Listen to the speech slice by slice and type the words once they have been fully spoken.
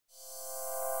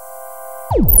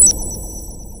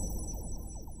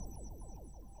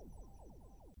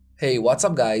Hey, what's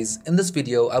up guys? In this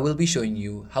video, I will be showing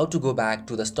you how to go back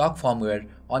to the stock firmware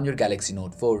on your Galaxy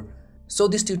Note 4. So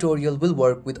this tutorial will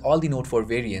work with all the Note 4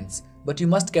 variants, but you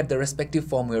must get the respective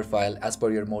firmware file as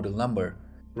per your model number.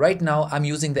 Right now, I'm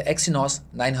using the Exynos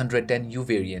 910U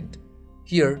variant.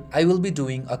 Here, I will be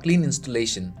doing a clean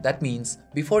installation. That means,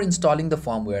 before installing the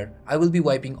firmware, I will be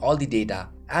wiping all the data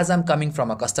as I'm coming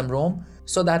from a custom ROM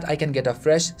so that I can get a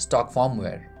fresh stock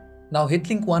firmware. Now hit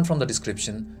link 1 from the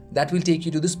description. That will take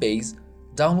you to this page.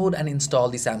 Download and install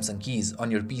the Samsung keys on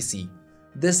your PC.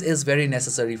 This is very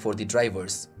necessary for the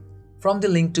drivers. From the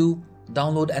link 2,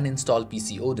 download and install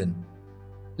PC Odin.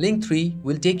 Link 3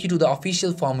 will take you to the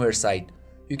official firmware site.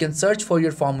 You can search for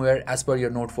your firmware as per your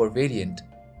Note 4 variant.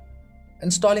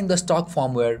 Installing the stock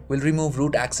firmware will remove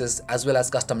root access as well as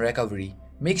custom recovery.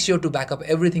 Make sure to back up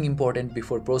everything important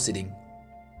before proceeding.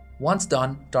 Once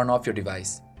done, turn off your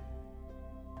device.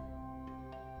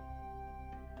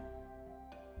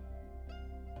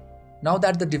 Now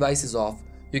that the device is off,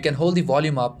 you can hold the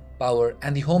volume up, power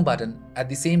and the home button at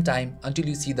the same time until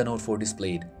you see the Note 4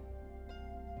 displayed.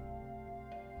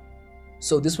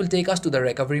 So this will take us to the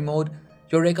recovery mode.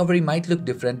 Your recovery might look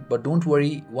different, but don't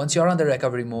worry, once you're on the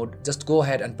recovery mode, just go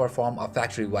ahead and perform a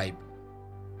factory wipe.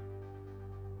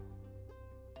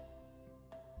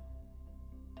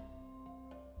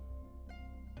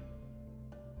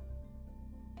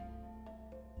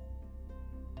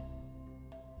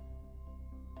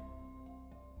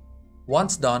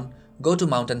 Once done, go to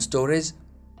Mount and Storage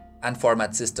and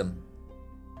Format System.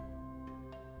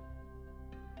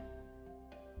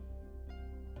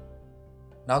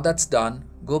 Now that's done,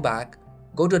 go back,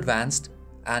 go to Advanced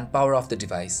and power off the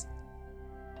device.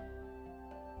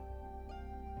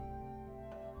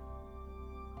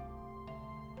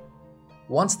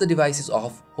 Once the device is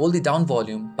off, hold the down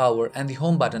volume, power and the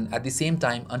home button at the same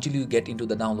time until you get into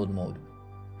the download mode.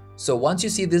 So once you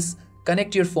see this,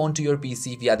 connect your phone to your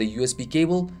PC via the USB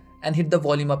cable and hit the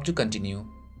volume up to continue.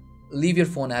 Leave your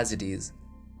phone as it is.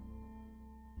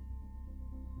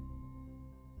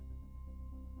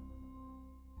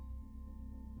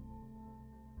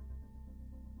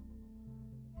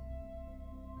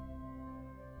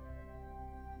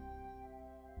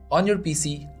 On your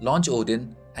PC, launch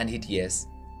Odin and hit yes.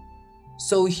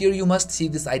 So here you must see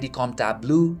this ID COM tab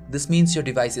blue. This means your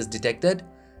device is detected.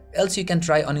 Else you can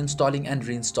try uninstalling and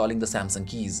reinstalling the Samsung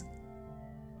keys.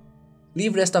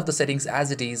 Leave rest of the settings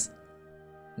as it is.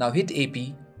 Now hit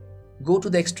AP, go to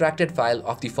the extracted file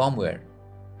of the firmware,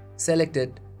 select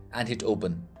it and hit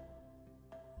open.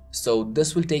 So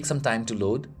this will take some time to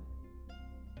load.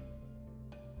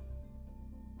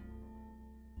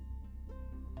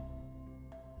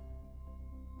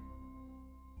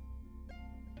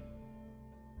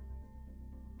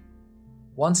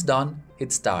 Once done,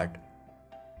 hit start.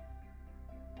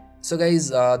 So guys,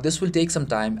 this will take some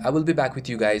time. I will be back with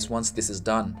you guys once this is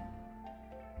done.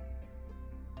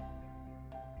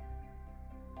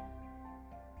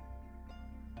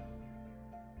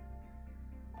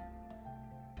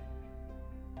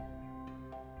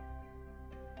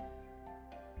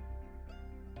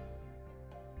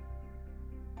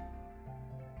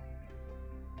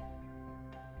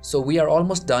 So we are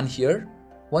almost done here.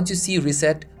 Once you see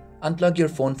reset, unplug your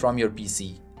phone from your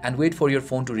PC and wait for your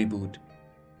phone to reboot.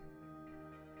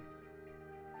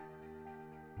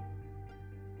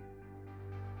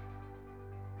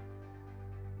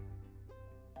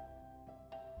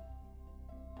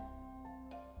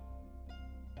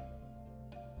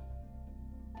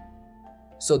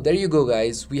 So there you go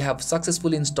guys, we have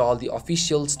successfully installed the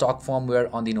official stock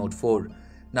firmware on the Note 4.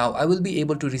 Now I will be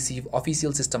able to receive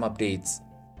official system updates.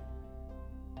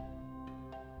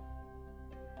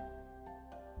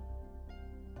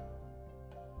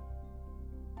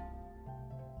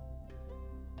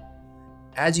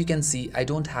 As you can see, I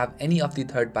don't have any of the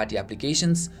third-party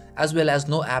applications as well as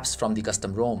no apps from the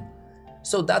custom ROM.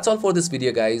 So that's all for this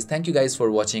video guys. Thank you guys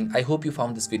for watching. I hope you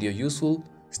found this video useful.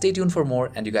 Stay tuned for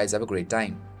more and you guys have a great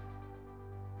time.